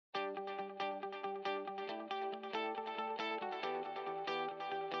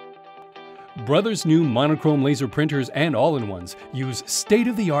Brother's new monochrome laser printers and all-in-ones use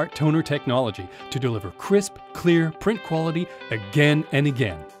state-of-the-art toner technology to deliver crisp, clear print quality again and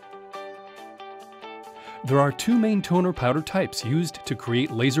again. There are two main toner powder types used to create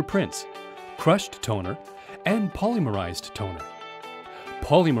laser prints: crushed toner and polymerized toner.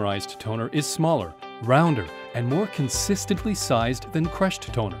 Polymerized toner is smaller, rounder, and more consistently sized than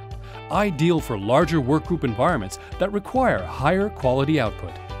crushed toner, ideal for larger workgroup environments that require higher quality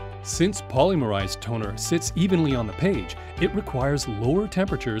output. Since polymerized toner sits evenly on the page, it requires lower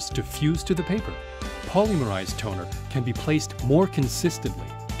temperatures to fuse to the paper. Polymerized toner can be placed more consistently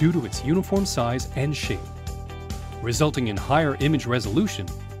due to its uniform size and shape, resulting in higher image resolution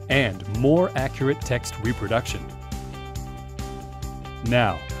and more accurate text reproduction.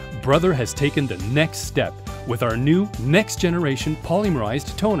 Now, Brother has taken the next step with our new next-generation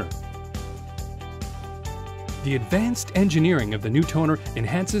polymerized toner. The advanced engineering of the new toner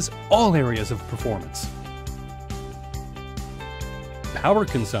enhances all areas of performance. Power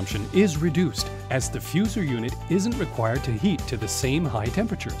consumption is reduced as the fuser unit isn't required to heat to the same high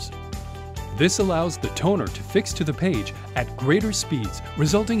temperatures. This allows the toner to fix to the page at greater speeds,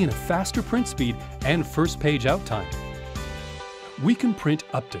 resulting in a faster print speed and first page out time. We can print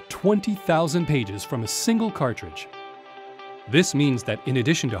up to 20,000 pages from a single cartridge. This means that in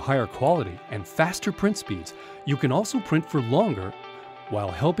addition to higher quality and faster print speeds, you can also print for longer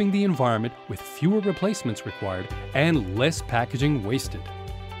while helping the environment with fewer replacements required and less packaging wasted.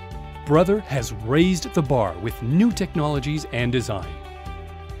 Brother has raised the bar with new technologies and design.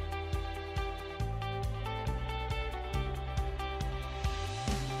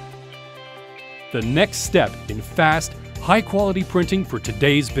 The next step in fast, high-quality printing for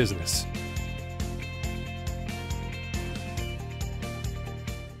today's business.